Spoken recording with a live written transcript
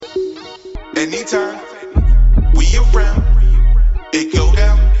Anytime we around, it go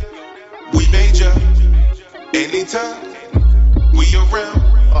down. We major. Anytime we around,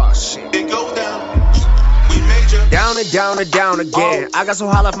 Oh shit. it go down. We major. Down and down and down again. I got so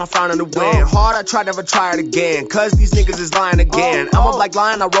high left my frown in the wind. Hard, I tried, never try it again. Cause these niggas is lying again. I'm a black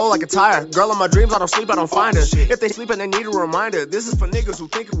lion, I roll like a tire. Girl in my dreams, I don't sleep, I don't find her. If they sleep and they need a reminder, this is for niggas who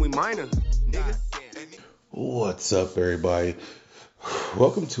think we minor. Niggas. What's up, everybody?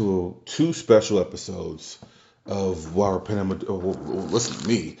 Welcome to two special episodes of Wire Pen. Listen to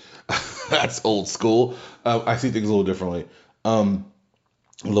me. That's old school. I see things a little differently. A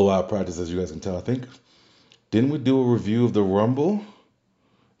little out of practice, as you guys can tell. Didn't we do a review of the Rumble?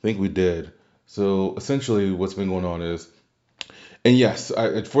 I think we did. So essentially, what's been going on is, and yes,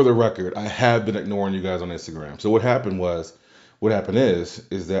 for the record, I have been ignoring you guys on Instagram. So what happened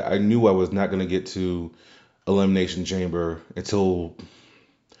is that I knew I was not going to get to Elimination Chamber until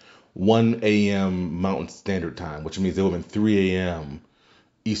 1 a.m. Mountain Standard Time, which means it would have been 3 a.m.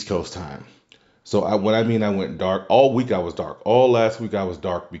 East Coast time. So I went dark. All week I was dark. All last week I was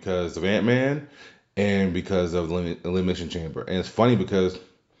dark because of Ant-Man and because of Elimination Chamber. And it's funny because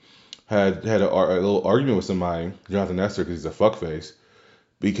I had a little argument with somebody, Jonathan Nestor, because he's a fuckface,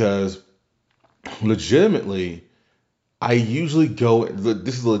 because legitimately, I usually go,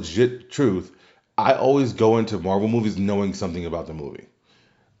 this is legit truth, I always go into Marvel movies knowing something about the movie.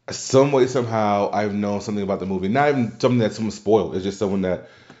 Some way, somehow, I've known something about the movie. Not even something that someone spoiled. It's just something that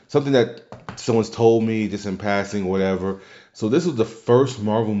someone's told me just in passing, whatever. So this was the first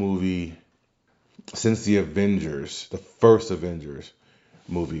Marvel movie since the Avengers, the first Avengers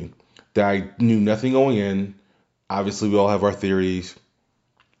movie, that I knew nothing going in. Obviously, we all have our theories.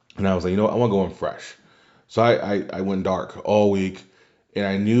 And I was like, I want to go in fresh. So I went dark all week. And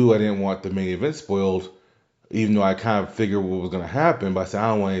I knew I didn't want the main event spoiled, even though I kind of figured what was going to happen. But I said, I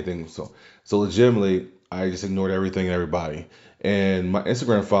don't want anything. So legitimately, I just ignored everything and everybody. And my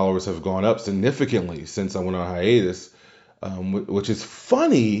Instagram followers have gone up significantly since I went on hiatus, which is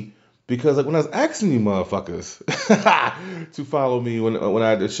funny because like when I was asking you motherfuckers to follow me when I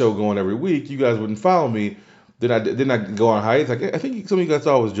had the show going every week, you guys wouldn't follow me. Then I go on hiatus. Like I think some of you guys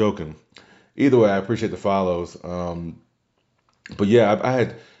thought I was joking. Either way, I appreciate the follows. But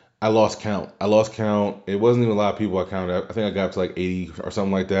yeah, I lost count. It wasn't even a lot of people I counted. I think I got up to like 80 or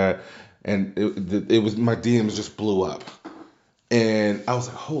something like that. And it was my DMs just blew up. And I was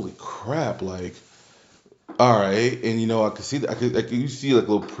like, holy crap, like, all right. And I could see that you see like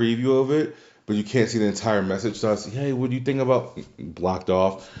a little preview of it, but you can't see the entire message. So I said, hey, what do you think about blocked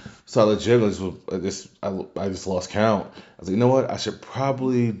off? So I legitimately I just lost count. I was like, you know what? I should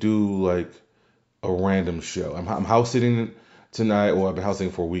probably do like a random show. I'm house sitting tonight, or I've been house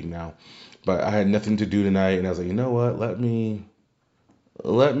sitting for a week now, but I had nothing to do tonight, and I was like, you know what?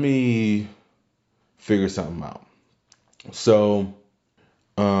 Let me figure something out. So,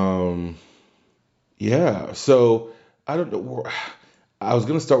 yeah. So I don't know. I was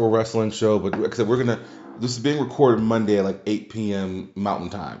gonna start with wrestling show, but except this is being recorded Monday at like 8 p.m.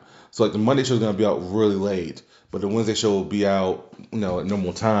 Mountain Time. So like the Monday show is gonna be out really late, but the Wednesday show will be out, at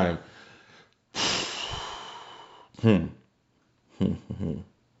normal time.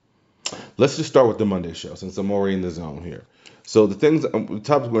 Let's just start with the Monday show since I'm already in the zone here. So the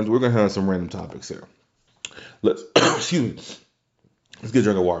topics we're gonna have some random topics here. Let's excuse me. Let's get a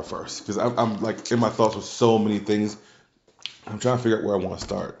drink of water first because I'm like in my thoughts with so many things. I'm trying to figure out where I want to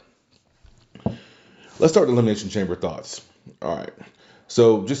start. Let's start with Elimination Chamber thoughts. All right.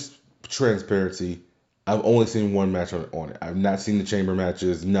 So just transparency. I've only seen one match on it. I've not seen the chamber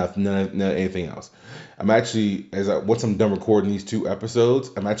matches, none anything else. I'm actually, once I'm done recording these two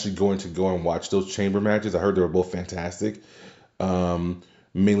episodes, I'm actually going to go and watch those chamber matches. I heard they were both fantastic.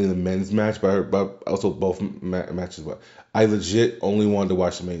 Mainly the men's match, but also both matches. But I legit only wanted to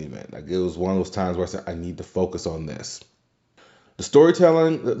watch the main event. Like it was one of those times where I said I need to focus on this. The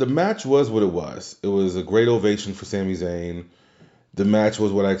storytelling, the match was what it was. It was a great ovation for Sami Zayn. The match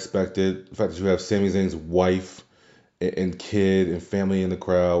was what I expected. The fact that you have Sami Zayn's wife and kid and family in the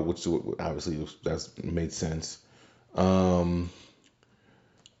crowd, which obviously that's made sense. And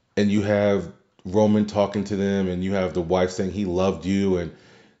you have Roman talking to them, and you have the wife saying he loved you, and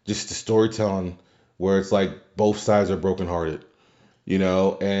just the storytelling where it's like both sides are brokenhearted,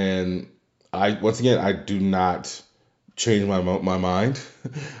 And I do not change my mind.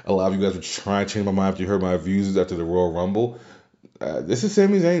 A lot of you guys were trying to change my mind after you heard my views after the Royal Rumble. This is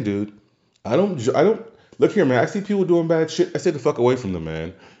Sami Zayn, dude. I don't look here, man. I see people doing bad shit. I stay the fuck away from them,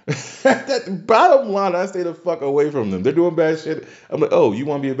 man. That bottom line, I stay the fuck away from them. They're doing bad shit. I'm like, oh, you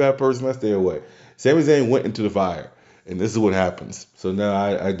want to be a bad person? I stay away. Sami Zayn went into the fire. And this is what happens. So now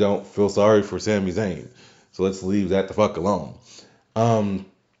I don't feel sorry for Sami Zayn. So let's leave that the fuck alone.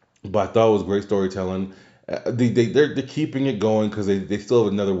 But I thought it was great storytelling. They're keeping it going because they still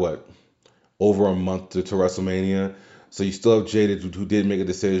have another, over a month to WrestleMania. So you still have Jada who did make a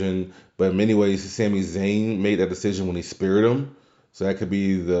decision. But in many ways, Sami Zayn made that decision when he speared him. So that could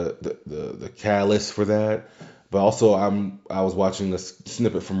be the catalyst for that. But also, I was watching a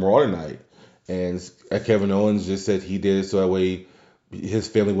snippet from Raw tonight, and Kevin Owens just said he did it so that way his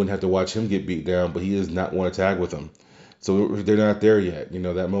family wouldn't have to watch him get beat down, but he does not want to tag with him. So they're not there yet.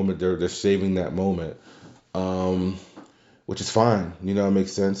 That moment, they're saving that moment, which is fine. It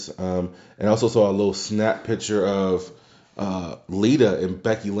makes sense. And I also saw a little snap picture of Lita and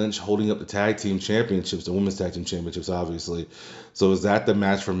Becky Lynch holding up the tag team championships, the women's tag team championships, obviously. So is that the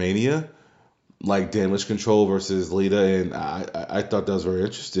match for Mania? Like Damage Control versus Lita, and I thought that was very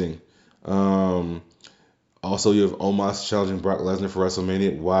interesting. Also, you have Omos challenging Brock Lesnar for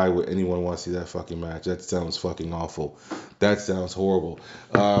WrestleMania. Why would anyone want to see that fucking match? That sounds fucking awful. That sounds horrible.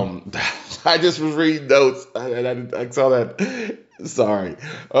 I just was reading notes and I saw that. Sorry.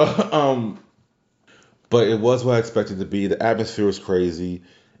 But it was what I expected it to be. The atmosphere was crazy.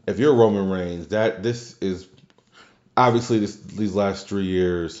 If you're Roman Reigns, this is obviously these last 3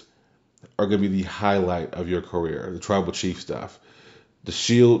 years are going to be the highlight of your career. The Tribal Chief stuff. The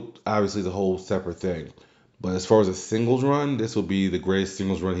Shield, obviously, is a whole separate thing. But as far as a singles run, this will be the greatest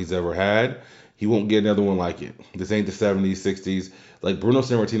singles run he's ever had. He won't get another one like it. This ain't the 70s, 60s. Like Bruno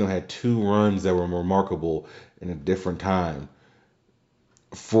Sammartino had 2 runs that were remarkable in a different time.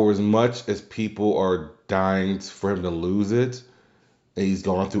 For as much as people are dying for him to lose it, and he's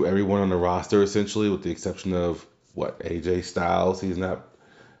gone through everyone on the roster essentially, with the exception of AJ Styles. He's not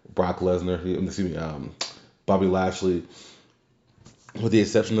Brock Lesnar. Bobby Lashley. With the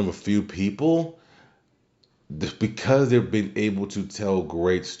exception of a few people, because they've been able to tell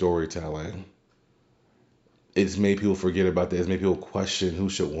great storytelling, it's made people forget about that. It's made people question who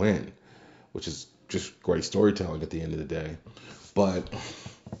should win, which is just great storytelling at the end of the day. But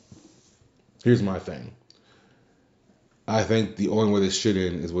here's my thing. I think the only way this should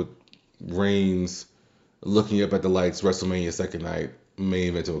end is with Reigns looking up at the lights, WrestleMania second night, main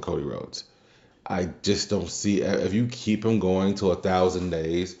event with Cody Rhodes. I just don't see, if you keep him going till 1,000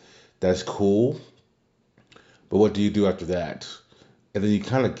 days, that's cool. But what do you do after that? And then you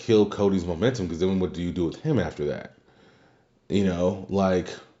kind of kill Cody's momentum, because then what do you do with him after that? They're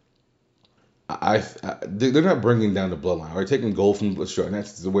not bringing down the bloodline. They're taking gold from Bloodstrike, and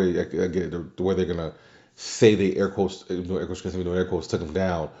that's the way I get it, the way they're gonna say they air quotes took him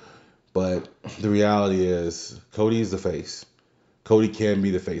down. But the reality is, Cody is the face. Cody can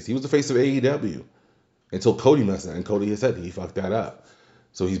be the face. He was the face of AEW until Cody messed up, and Cody has said he fucked that up.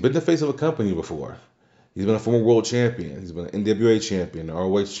 So he's been the face of a company before. He's been a former world champion. He's been an NWA champion, an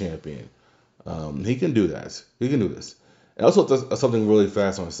ROH champion. He can do that. He can do this. And also, something really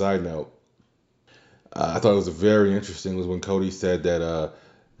fast on a side note. I thought it was very interesting was when Cody said that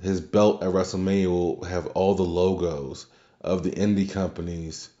his belt at WrestleMania will have all the logos of the indie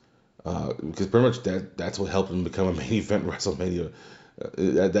companies, because pretty much that's what helped him become a main event WrestleMania.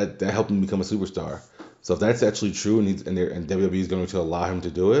 That helped him become a superstar. So if that's actually true, and WWE is going to allow him to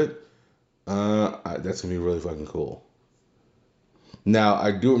do it, that's gonna be really fucking cool. Now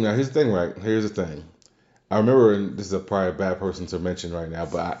here's the thing, right? Here's the thing. I remember, and this is probably a bad person to mention right now,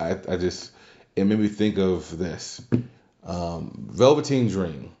 but I just, it made me think of this. Velveteen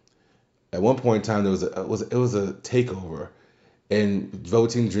Dream. At one point in time, there was a takeover, and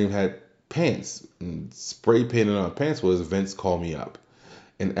Velveteen Dream had pants, and spray painted on pants was Vince Call Me Up.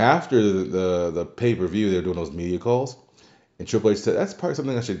 And after the pay-per-view, they were doing those media calls, and Triple H said, that's probably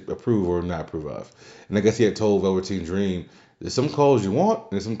something I should approve or not approve of. And I guess he had told Velveteen Dream, there's some calls you want,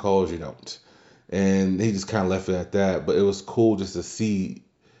 and there's some calls you don't. And he just kind of left it at that. But it was cool just to see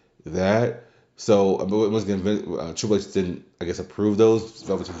that. So, once again, Triple H didn't, I guess, approve those.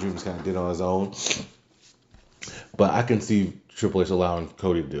 Velveteen Dream just kind of did on his own. But I can see Triple H allowing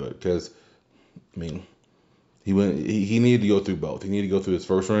Cody to do it. Because, he needed to go through both. He needed to go through his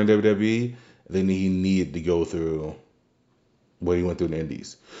first run in WWE. And then he needed to go through what he went through in the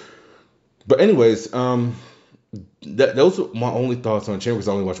Indies. But anyways, those were my only thoughts on Chamber, because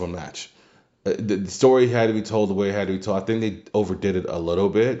I only watched one match. The story had to be told the way it had to be told. I think they overdid it a little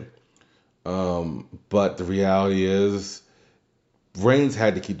bit. But the reality is, Reigns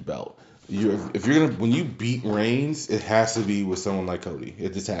had to keep the belt. When you beat Reigns, it has to be with someone like Cody.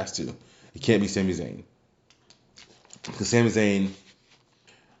 It just has to. It can't be Sami Zayn. Because Sami Zayn,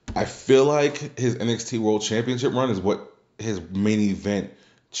 I feel like his NXT World Championship run is what his main event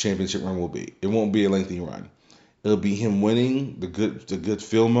championship run will be. It won't be a lengthy run. It'll be him winning the good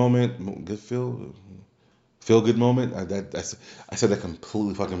feel moment, feel good moment. I said that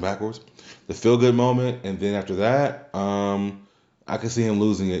completely fucking backwards. The feel good moment, and then after that, I can see him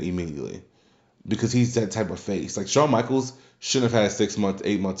losing it immediately because he's that type of face. Like Shawn Michaels shouldn't have had a 6 month,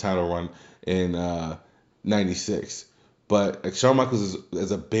 8 month title run in '96, but like Shawn Michaels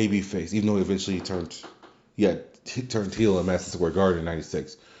is a baby face, even though he eventually he turned heel in Madison Square Garden in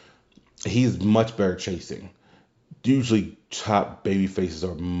 '96. He's much better chasing. Usually, top baby faces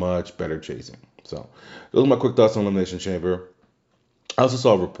are much better chasing. So, those are my quick thoughts on Elimination Chamber. I also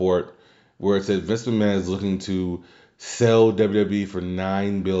saw a report where it said Vince McMahon is looking to sell WWE for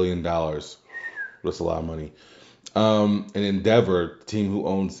 $9 billion. That's a lot of money. And Endeavor, the team who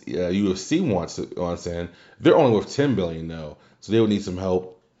owns UFC, wants in. They're only worth $10 billion though, so they would need some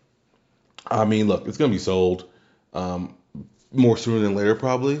help. I mean, look, it's gonna be sold more sooner than later,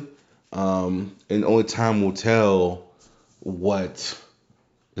 probably. And only time will tell what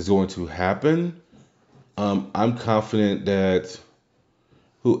is going to happen. I'm confident that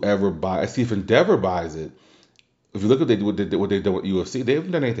whoever buys, I see if Endeavor buys it. If you look at what they did with UFC, they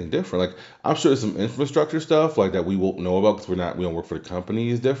haven't done anything different. Like I'm sure there's some infrastructure stuff like that we won't know about because we don't work for the company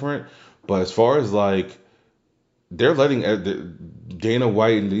is different. But as far as like they're letting Dana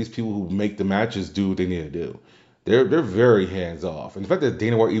White and these people who make the matches do what they need to do. They're very hands off. And the fact that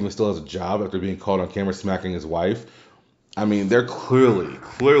Dana White even still has a job after being caught on camera smacking his wife, I mean, they're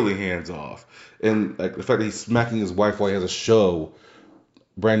clearly hands off. And like the fact that he's smacking his wife while he has a show,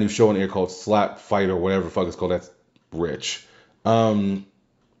 brand new show on air called Slap Fight or whatever the fuck it's called, that's rich. But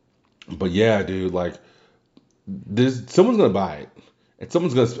yeah, dude, like someone's gonna buy it. And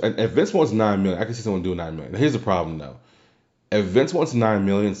someone's gonna if Vince wants $9 million, I can see someone doing $9 million. Now, here's the problem though. If Vince wants $9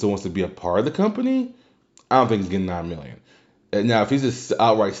 million and still wants to be a part of the company, I don't think he's getting $9 million. And now, if he's just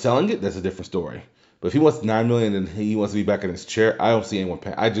outright selling it, that's a different story. But if he wants $9 million and he wants to be back in his chair, I don't see anyone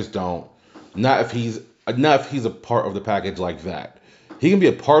paying. I just don't. Not if he's a part of the package like that. He can be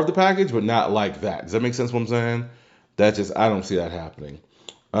a part of the package, but not like that. Does that make sense? What I'm saying? I don't see that happening.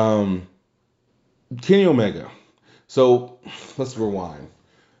 Kenny Omega. So let's rewind.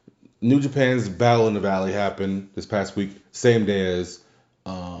 New Japan's Battle in the Valley happened this past week, same day as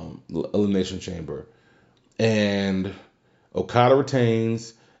Elimination Chamber. And Okada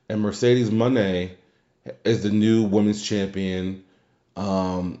retains, and Mercedes Moné is the new women's champion. Her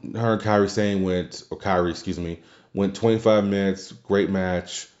and Kairi Sane went 25 minutes, great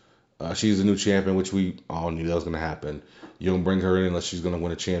match. She's the new champion, which we all knew that was going to happen. You don't bring her in unless she's going to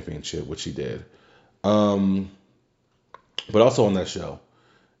win a championship, which she did. But also on that show,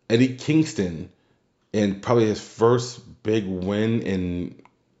 Eddie Kingston, in probably his first big win in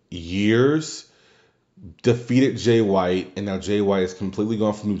years, defeated Jay White, and now Jay White is completely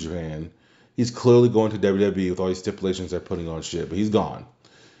gone from New Japan. He's clearly going to WWE with all these stipulations they're putting on shit, but he's gone.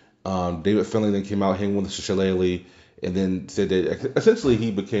 David Finlay then came out hanging with Shillelagh, and then said that essentially he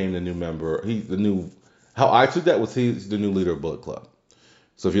became the new member. How I took that was he's the new leader of Bullet Club.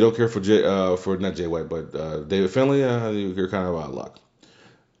 So if you don't care for not Jay White, but David Finlay, you're kind of out of luck.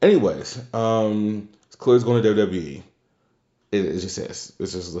 Anyways, it's clear he's going to WWE. It just is.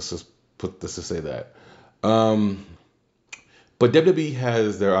 Let's just say that. But WWE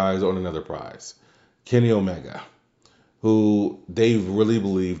has their eyes on another prize, Kenny Omega, who they really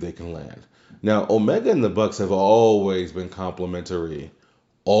believe they can land. Now, Omega and the Bucks have always been complimentary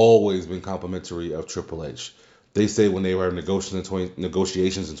of Triple H. They say when they were negotiations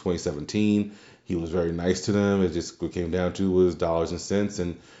in 2017, he was very nice to them. It just what came down to was dollars and cents,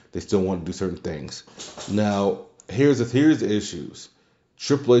 and they still want to do certain things. Now, here's the issues.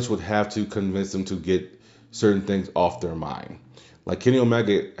 Triple H would have to convince them to get certain things off their mind. Like Kenny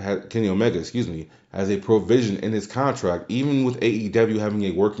Omega, has a provision in his contract, even with AEW having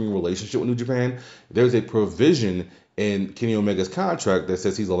a working relationship with New Japan, there's a provision in Kenny Omega's contract that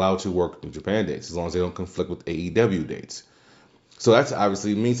says he's allowed to work New Japan dates as long as they don't conflict with AEW dates. So that's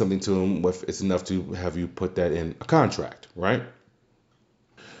obviously means something to him if it's enough to have you put that in a contract, right?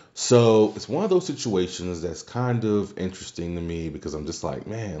 So it's one of those situations that's kind of interesting to me because I'm just like,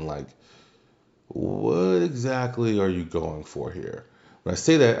 man, like, what exactly are you going for here? When I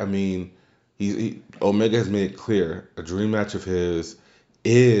say that, I mean, Omega has made it clear a dream match of his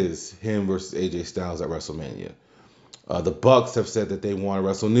is him versus AJ Styles at WrestleMania. The Bucks have said that they want to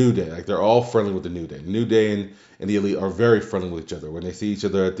wrestle New Day. Like, they're all friendly with the New Day. New Day and the Elite are very friendly with each other. When they see each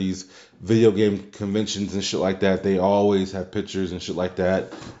other at these video game conventions and shit like that, they always have pictures and shit like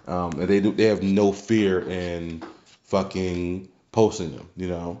that. And they have no fear in fucking posting them, you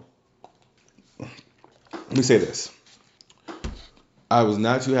know? Let me say this. I was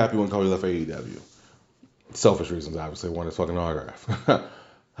not too happy when Cody left AEW. Selfish reasons, obviously, wanted his fucking autograph.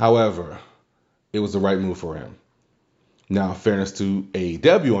 However, it was the right move for him. Now, in fairness to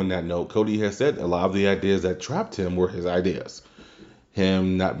AEW on that note, Cody has said a lot of the ideas that trapped him were his ideas.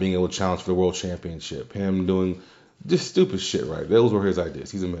 Him not being able to challenge for the world championship, him doing just stupid shit, right? Those were his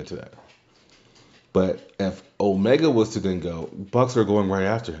ideas. He's admitted to that. But if Omega was to then go, Bucks are going right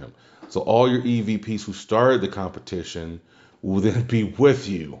after him. So all your EVPs who started the competition will then be with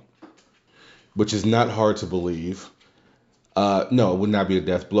you, which is not hard to believe. No, it would not be a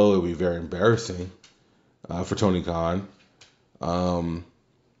death blow. It would be very embarrassing for Tony Khan. But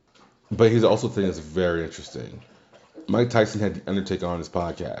here's also the thing that's very interesting. Mike Tyson had The Undertaker on his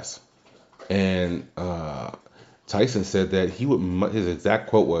podcast. And Tyson said that he would, his exact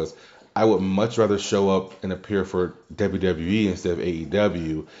quote was, I would much rather show up and appear for WWE instead of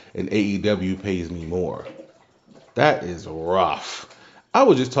AEW, and AEW pays me more. That is rough. I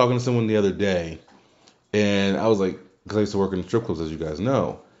was just talking to someone the other day, and I was like, because I used to work in strip clubs, as you guys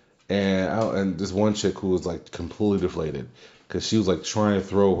know, and this one chick who was like completely deflated, because she was like trying to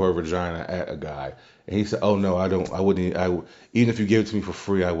throw her vagina at a guy, and he said, "Oh no, I wouldn't. Even if you gave it to me for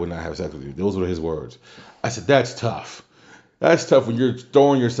free, I would not have sex with you." Those were his words. I said, "That's tough. That's tough when you're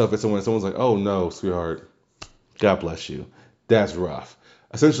throwing yourself at someone and someone's like, oh no, sweetheart, God bless you." That's rough.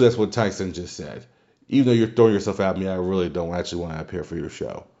 Essentially, that's what Tyson just said. Even though you're throwing yourself at me, I really don't actually want to appear for your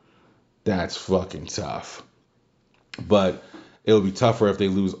show. That's fucking tough. But it would be tougher if they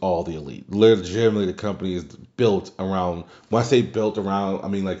lose all the elite. Legitimately, the company is built around, when I say built around, I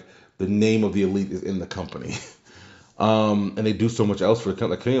mean like the name of the elite is in the company. And they do so much else for the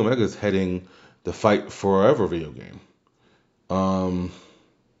company. Like Kenny Omega is heading the Fight Forever video game.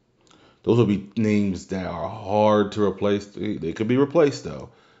 Those would be names that are hard to replace. They could be replaced though.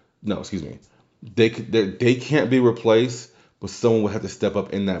 No, excuse me. They can't be replaced, but someone would have to step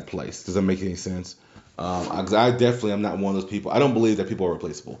up in that place. Does that make any sense? I definitely am not one of those people. I don't believe that people are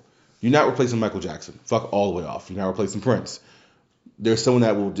replaceable. You're not replacing Michael Jackson. Fuck all the way off. You're not replacing Prince. There's someone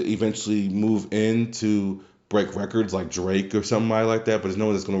that will eventually move in to break records like Drake or somebody like that, but there's no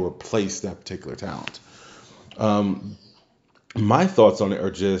one that's going to replace that particular talent. My thoughts on it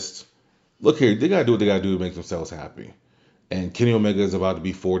are just, look here, they got to do what they got to do to make themselves happy. And Kenny Omega is about to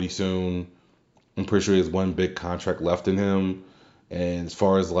be 40 soon. I'm pretty sure he has one big contract left in him. And as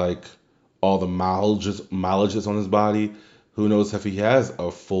far as like all the mileages on his body, who knows if he has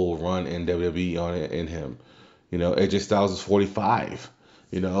a full run in WWE on it in him. You know, AJ Styles is 45.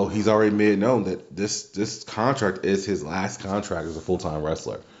 You know, he's already made it known that this contract is his last contract as a full-time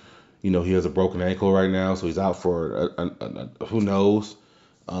wrestler. You know, he has a broken ankle right now, so he's out for who knows.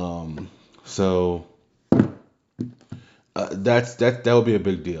 So that would be a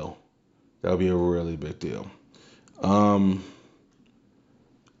big deal. That would be a really big deal.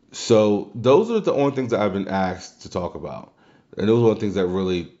 So those are the only things that I've been asked to talk about, and those are the things that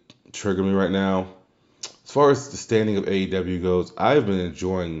really trigger me right now. As far as the standing of AEW goes, I've been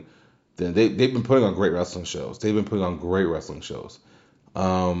enjoying them. They've been putting on great wrestling shows.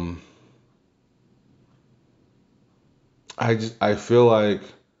 I feel like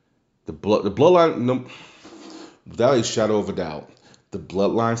the bloodline, no, without a shadow of a doubt, the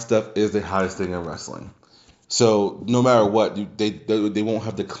bloodline stuff is the hottest thing in wrestling. So no matter what, they won't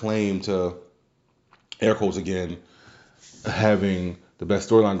have the claim to, air quotes again, having the best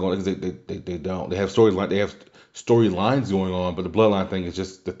storyline going, because they don't. They have storylines going on, but the bloodline thing is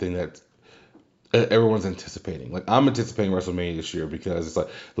just the thing that everyone's anticipating. Like, I'm anticipating WrestleMania this year because it's like,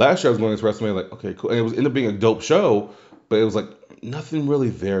 last year I was going to WrestleMania like, okay, cool, and it was ended up being a dope show, but it was like nothing really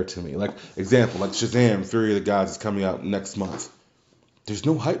there to me. Like, example, like Shazam, Fury of the Gods is coming out next month. There's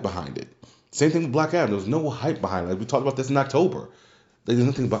no hype behind it. Same thing with Black Adam. There's no hype behind it. Like, we talked about this in October. Like, there's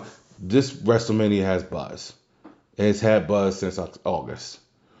nothing about this. WrestleMania has buzz. And it's had buzz since August.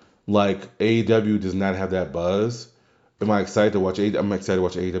 Like, AEW does not have that buzz. Am I excited to watch AEW? I'm excited to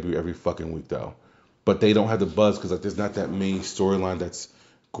watch AEW every fucking week, though. But they don't have the buzz because like, there's not that main storyline that's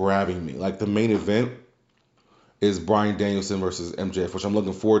grabbing me. Like, the main event is Bryan Danielson versus MJF, which I'm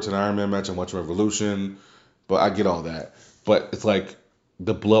looking forward to an Iron Man match. I'm watching Revolution, but I get all that. But it's like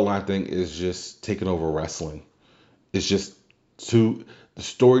the bloodline thing is just taking over wrestling. It's just the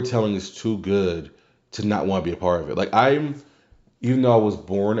storytelling is too good to not want to be a part of it. Like, even though I was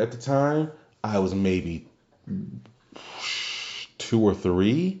born at the time, I was maybe 2 or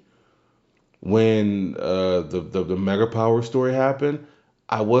 3 when the Mega Power story happened.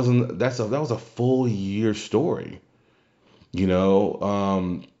 I wasn't. That was a full year story. You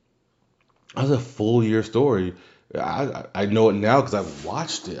know, that was a full year story. I know it now because I've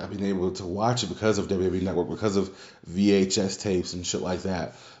watched it. I've been able to watch it because of WWE Network, because of VHS tapes and shit like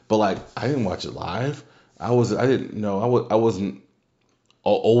that. But like, I didn't watch it live. I didn't know. I wasn't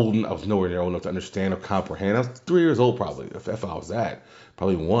old. I was nowhere near old enough to understand or comprehend. I was 3 years old probably. If I was that,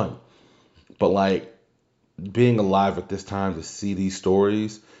 probably one. But like being alive at this time to see these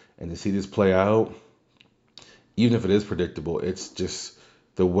stories and to see this play out, even if it is predictable, it's just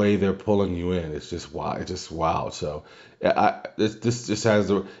the way they're pulling you in. It's just wild. It's just wild. So, this just has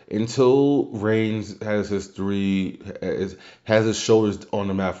the until Reigns has has his shoulders on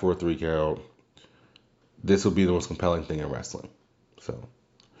the map for a 3 count. This will be the most compelling thing in wrestling. So,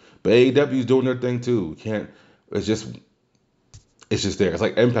 but AEW is doing their thing too. Can't. It's just there. It's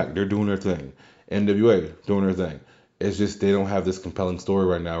like Impact. They're doing their thing. NWA doing their thing. It's just they don't have this compelling story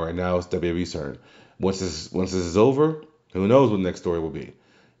right now. Right now, it's WWE's turn. Once this is over, who knows what the next story will be?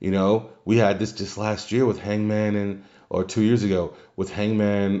 We had this just last year with Hangman or 2 years ago with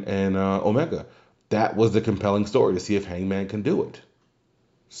Hangman and Omega. That was the compelling story to see if Hangman can do it.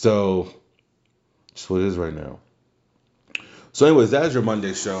 So, that's what it is right now. So, anyways, that is your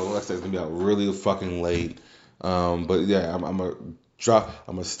Monday show. Like I said, it's gonna be out really fucking late. But yeah, I'm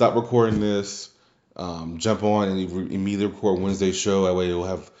gonna stop recording this. Jump on and immediately record Wednesday's show. That way, you'll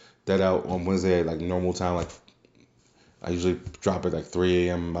have that out on Wednesday at like normal time, like. I usually drop it like 3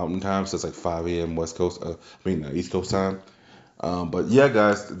 a.m. Mountain Time, so it's like 5 a.m. West Coast, East Coast time. But yeah,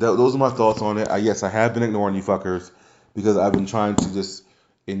 guys, those are my thoughts on it. Yes, I have been ignoring you fuckers because I've been trying to just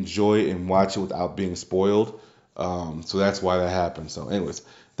enjoy and watch it without being spoiled. So that's why that happened. So anyways,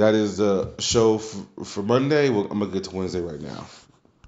 that is the show for Monday. I'm going to get to Wednesday right now.